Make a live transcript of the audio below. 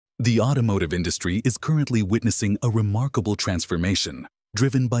The automotive industry is currently witnessing a remarkable transformation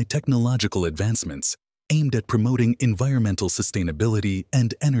driven by technological advancements aimed at promoting environmental sustainability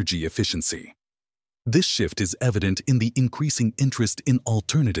and energy efficiency. This shift is evident in the increasing interest in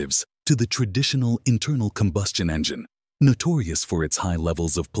alternatives to the traditional internal combustion engine, notorious for its high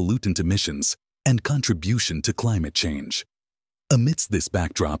levels of pollutant emissions and contribution to climate change. Amidst this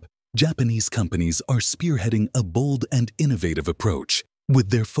backdrop, Japanese companies are spearheading a bold and innovative approach with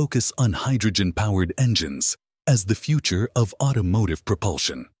their focus on hydrogen-powered engines as the future of automotive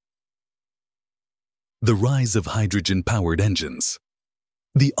propulsion. The rise of hydrogen-powered engines.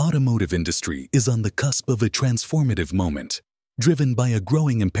 The automotive industry is on the cusp of a transformative moment, driven by a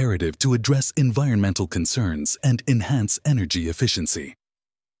growing imperative to address environmental concerns and enhance energy efficiency.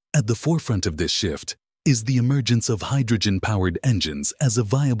 At the forefront of this shift is the emergence of hydrogen-powered engines as a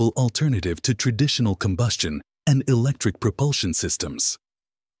viable alternative to traditional combustion and electric propulsion systems.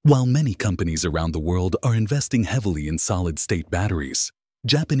 While many companies around the world are investing heavily in solid-state batteries,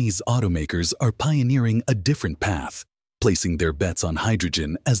 Japanese automakers are pioneering a different path, placing their bets on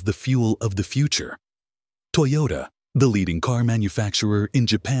hydrogen as the fuel of the future. Toyota, the leading car manufacturer in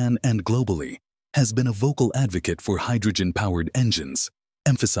Japan and globally, has been a vocal advocate for hydrogen-powered engines,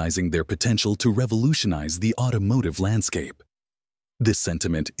 emphasizing their potential to revolutionize the automotive landscape. This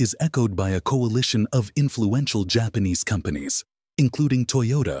sentiment is echoed by a coalition of influential Japanese companies, including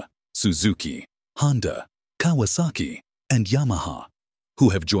Toyota, Suzuki, Honda, Kawasaki, and Yamaha, who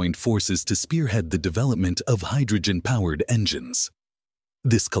have joined forces to spearhead the development of hydrogen-powered engines.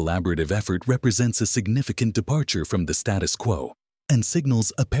 This collaborative effort represents a significant departure from the status quo and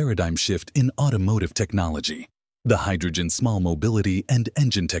signals a paradigm shift in automotive technology, the Hydrogen Small Mobility and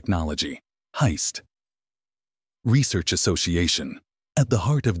Engine Technology, HYST. Research Association. At the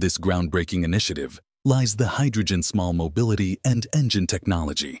heart of this groundbreaking initiative lies the Hydrogen Small Mobility and Engine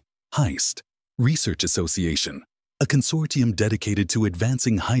Technology, HYST, Research Association, a consortium dedicated to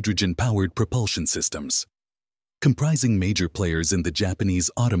advancing hydrogen-powered propulsion systems. Comprising major players in the Japanese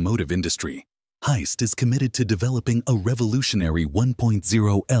automotive industry, HYST is committed to developing a revolutionary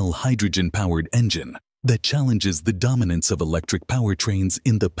 1.0L hydrogen-powered engine that challenges the dominance of electric powertrains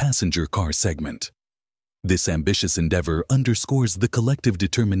in the passenger car segment. This ambitious endeavor underscores the collective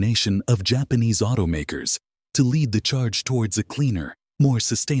determination of Japanese automakers to lead the charge towards a cleaner, more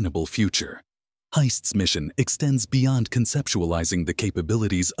sustainable future. HYST's mission extends beyond conceptualizing the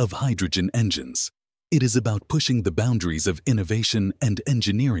capabilities of hydrogen engines. It is about pushing the boundaries of innovation and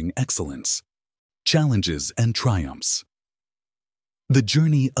engineering excellence. Challenges and triumphs. The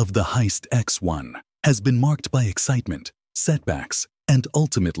journey of the HYST X1 has been marked by excitement, setbacks, and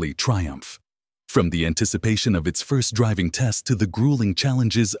ultimately triumph. From the anticipation of its first driving test to the grueling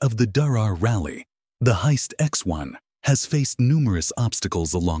challenges of the Darrar Rally, the HYST X1 has faced numerous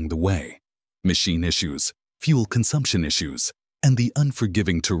obstacles along the way. Machine issues, fuel consumption issues, and the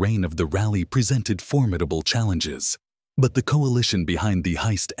unforgiving terrain of the rally presented formidable challenges. But the coalition behind the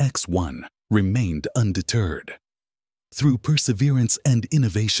HYST X1 remained undeterred. Through perseverance and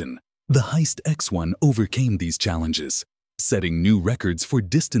innovation, the HYST X1 overcame these challenges, setting new records for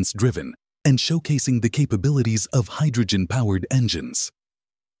distance driven and showcasing the capabilities of hydrogen-powered engines.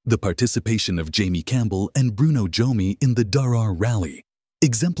 The participation of Jamie Campbell and Bruno Jomi in the Darrar Rally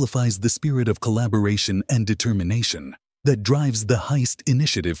exemplifies the spirit of collaboration and determination that drives the HYST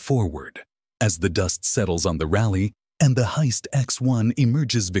initiative forward. As the dust settles on the rally and the HYST X1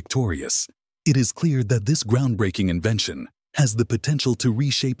 emerges victorious, it is clear that this groundbreaking invention has the potential to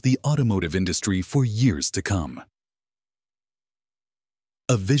reshape the automotive industry for years to come.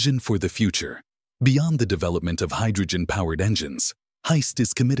 A vision for the future. Beyond the development of hydrogen-powered engines, HYST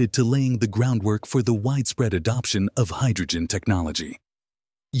is committed to laying the groundwork for the widespread adoption of hydrogen technology.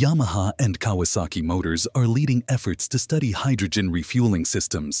 Yamaha and Kawasaki Motors are leading efforts to study hydrogen refueling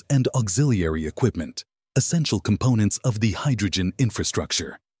systems and auxiliary equipment, essential components of the hydrogen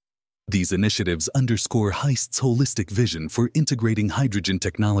infrastructure. These initiatives underscore HYST's holistic vision for integrating hydrogen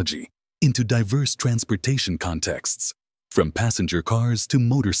technology into diverse transportation contexts, from passenger cars to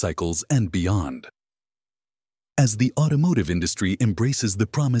motorcycles and beyond. As the automotive industry embraces the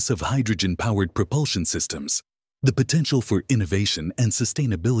promise of hydrogen-powered propulsion systems, the potential for innovation and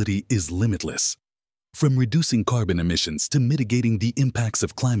sustainability is limitless. From reducing carbon emissions to mitigating the impacts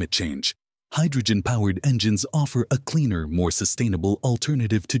of climate change, hydrogen-powered engines offer a cleaner, more sustainable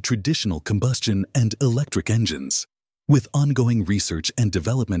alternative to traditional combustion and electric engines. With ongoing research and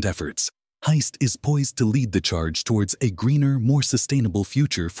development efforts, HYST is poised to lead the charge towards a greener, more sustainable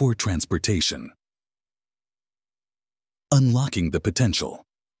future for transportation. Unlocking the potential.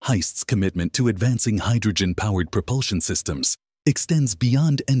 HYST's commitment to advancing hydrogen-powered propulsion systems extends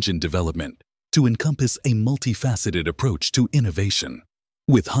beyond engine development to encompass a multifaceted approach to innovation,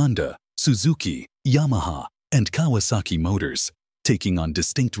 with Honda, Suzuki, Yamaha, and Kawasaki Motors taking on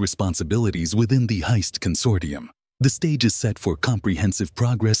distinct responsibilities within the HYST consortium. The stage is set for comprehensive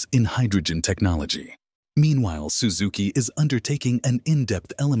progress in hydrogen technology. Meanwhile, Suzuki is undertaking an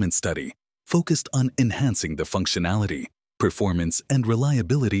in-depth element study focused on enhancing the functionality, performance, and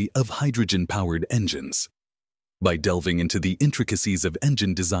reliability of hydrogen-powered engines. By delving into the intricacies of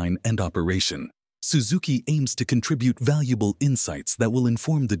engine design and operation, Suzuki aims to contribute valuable insights that will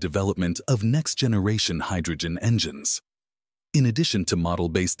inform the development of next-generation hydrogen engines. In addition to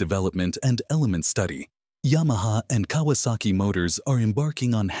model-based development and element study, Yamaha and Kawasaki Motors are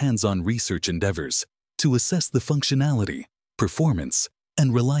embarking on hands-on research endeavors to assess the functionality, performance,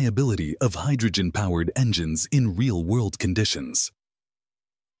 and reliability of hydrogen-powered engines in real-world conditions.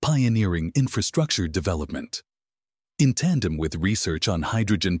 Pioneering infrastructure development. In tandem with research on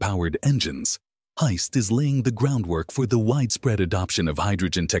hydrogen-powered engines, HYST is laying the groundwork for the widespread adoption of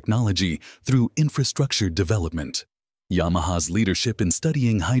hydrogen technology through infrastructure development. Yamaha's leadership in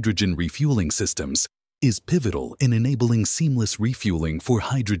studying hydrogen refueling systems is pivotal in enabling seamless refueling for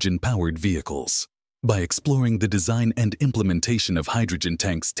hydrogen-powered vehicles. By exploring the design and implementation of hydrogen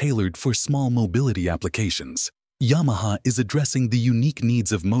tanks tailored for small mobility applications, Yamaha is addressing the unique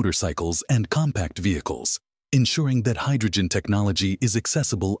needs of motorcycles and compact vehicles, ensuring that hydrogen technology is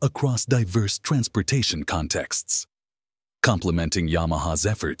accessible across diverse transportation contexts. Complementing Yamaha's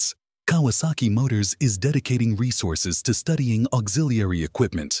efforts, Kawasaki Motors is dedicating resources to studying auxiliary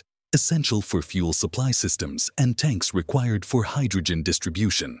equipment essential for fuel supply systems and tanks required for hydrogen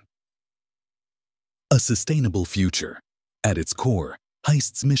distribution. A sustainable future. At its core,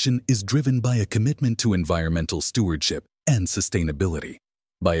 HYST's mission is driven by a commitment to environmental stewardship and sustainability.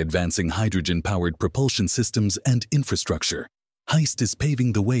 By advancing hydrogen-powered propulsion systems and infrastructure, HYST is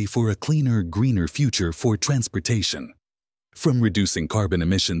paving the way for a cleaner, greener future for transportation. From reducing carbon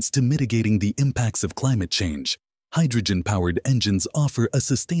emissions to mitigating the impacts of climate change, hydrogen-powered engines offer a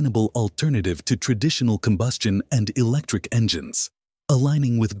sustainable alternative to traditional combustion and electric engines,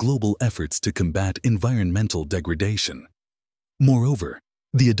 aligning with global efforts to combat environmental degradation. Moreover,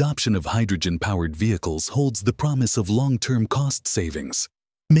 the adoption of hydrogen-powered vehicles holds the promise of long-term cost savings,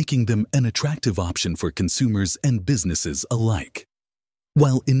 making them an attractive option for consumers and businesses alike.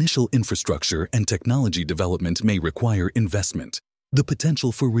 While initial infrastructure and technology development may require investment, the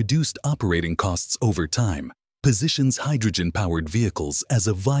potential for reduced operating costs over time positions hydrogen-powered vehicles as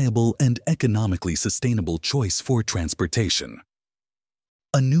a viable and economically sustainable choice for transportation.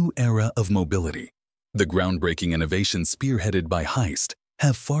 A new era of mobility. The groundbreaking innovations spearheaded by HYST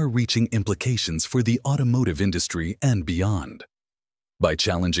have far-reaching implications for the automotive industry and beyond. By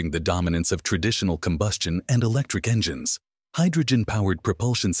challenging the dominance of traditional combustion and electric engines, hydrogen-powered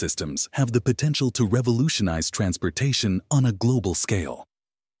propulsion systems have the potential to revolutionize transportation on a global scale.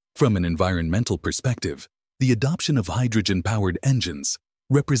 From an environmental perspective, the adoption of hydrogen-powered engines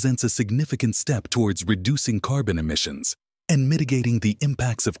represents a significant step towards reducing carbon emissions and mitigating the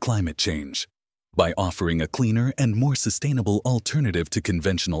impacts of climate change. By offering a cleaner and more sustainable alternative to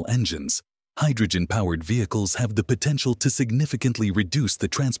conventional engines, hydrogen-powered vehicles have the potential to significantly reduce the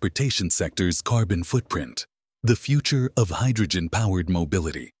transportation sector's carbon footprint. The future of hydrogen-powered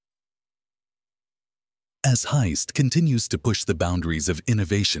mobility. As HYST continues to push the boundaries of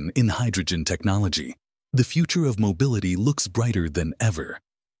innovation in hydrogen technology, the future of mobility looks brighter than ever.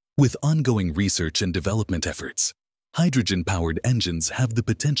 With ongoing research and development efforts, hydrogen-powered engines have the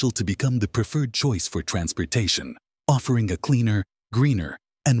potential to become the preferred choice for transportation, offering a cleaner, greener,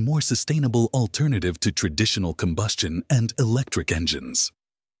 and more sustainable alternative to traditional combustion and electric engines.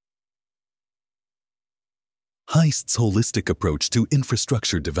 HYST's holistic approach to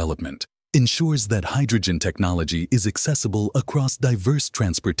infrastructure development ensures that hydrogen technology is accessible across diverse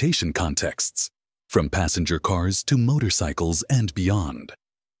transportation contexts, from passenger cars to motorcycles and beyond.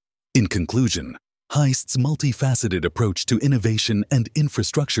 In conclusion, HYST's multifaceted approach to innovation and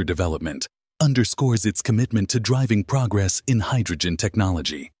infrastructure development underscores its commitment to driving progress in hydrogen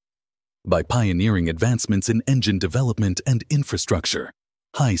technology. By pioneering advancements in engine development and infrastructure,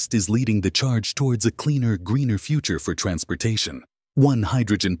 HYST is leading the charge towards a cleaner, greener future for transportation, one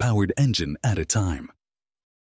hydrogen-powered engine at a time.